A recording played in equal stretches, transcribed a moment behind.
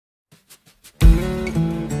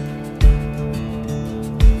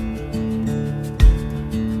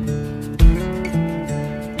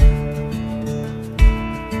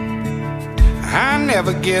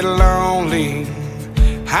ever get lonely,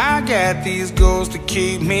 I got these goals to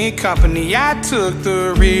keep me company. I took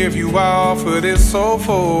the rear view off of this so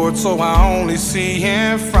forward, so I only see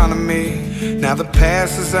in front of me. Now the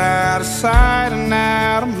past is out of sight and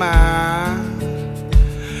out of mind.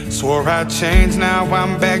 Swore I'd change, now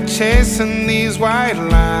I'm back chasing these white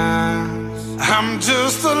lines. I'm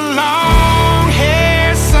just a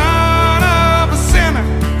long-haired son of a sinner,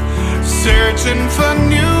 searching for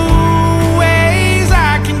new ways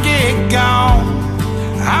I can get gone.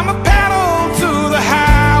 I'm a pedal to the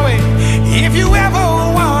highway. If you ever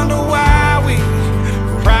wonder why we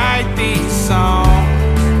write these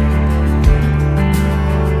songs,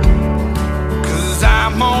 'cause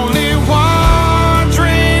I'm only one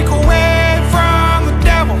drink away from the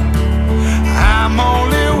devil. I'm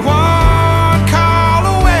only one call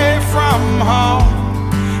away from home.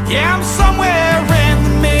 Yeah, I'm somewhere in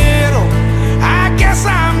the middle. I guess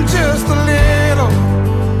I'm just a little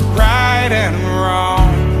right and wrong.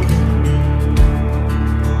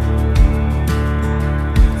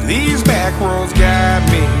 These back roads guide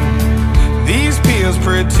me, these pills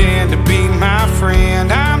pretend to be my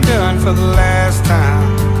friend. I'm done for the last time,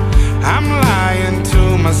 I'm lying to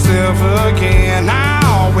myself again. I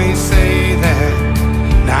always say that,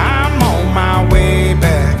 now I'm on my way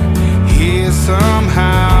back here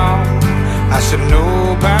somehow. I should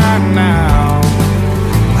know by now.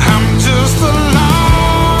 I'm just a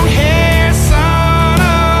long-haired son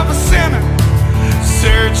of a sinner,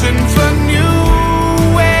 searching for new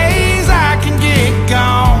ways I can get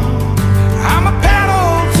gone. I'm a pedal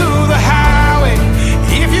to the highway.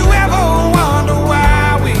 If you ever wonder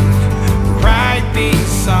why we write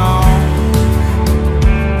these songs,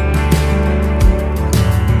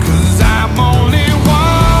 'cause I'm only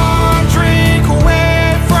one drink away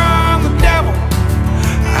from the devil.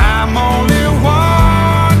 I'm only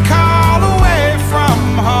one call away from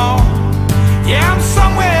home. Yeah, I'm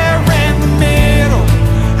somewhere in the middle.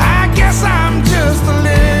 I guess I'm just a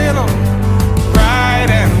little right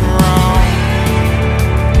and wrong.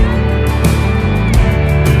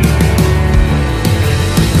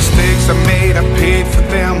 Mistakes I made, I paid for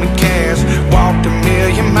them in cash. Walked a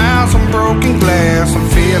million miles on broken glass. I'm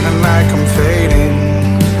feeling like I'm fading,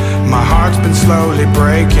 my heart's been slowly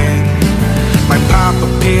breaking. Might pop a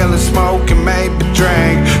pill and smoke and maybe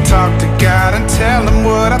drink. Talk to God and tell him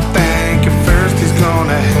what I think. At first he's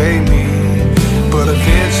gonna hate me,